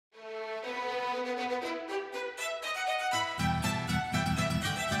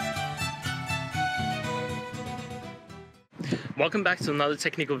Welcome back to another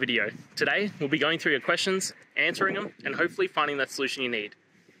technical video. Today, we'll be going through your questions, answering them, and hopefully finding that solution you need.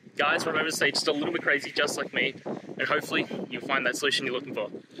 Guys, remember to stay just a little bit crazy just like me, and hopefully you'll find that solution you're looking for.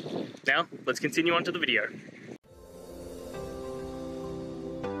 Now, let's continue on to the video.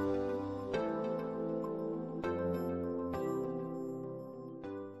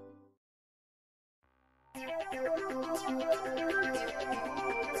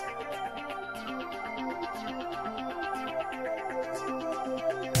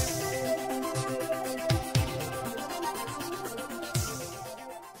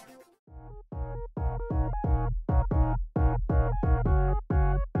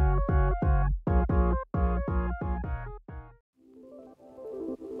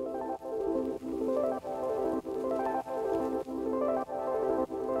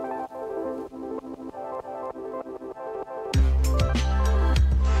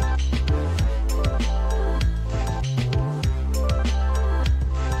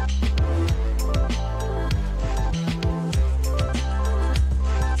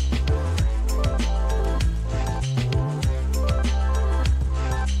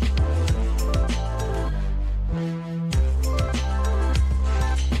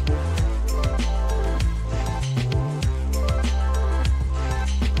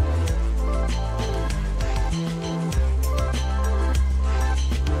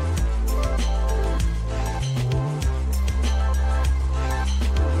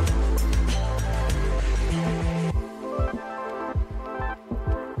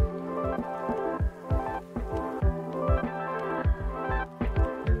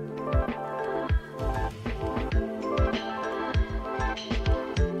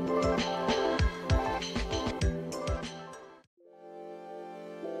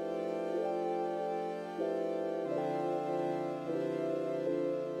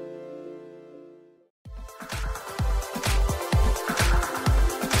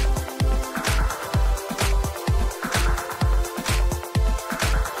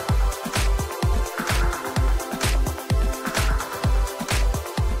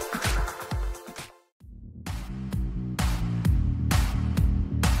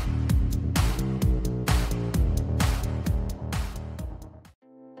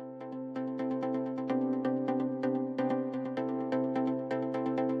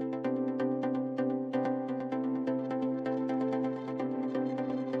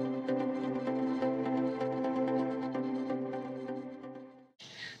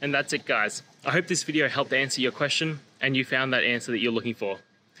 And that's it, guys. I hope this video helped answer your question and you found that answer that you're looking for.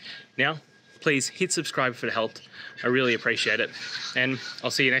 Now, please hit subscribe if it helped. I really appreciate it. And I'll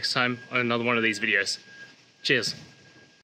see you next time on another one of these videos. Cheers.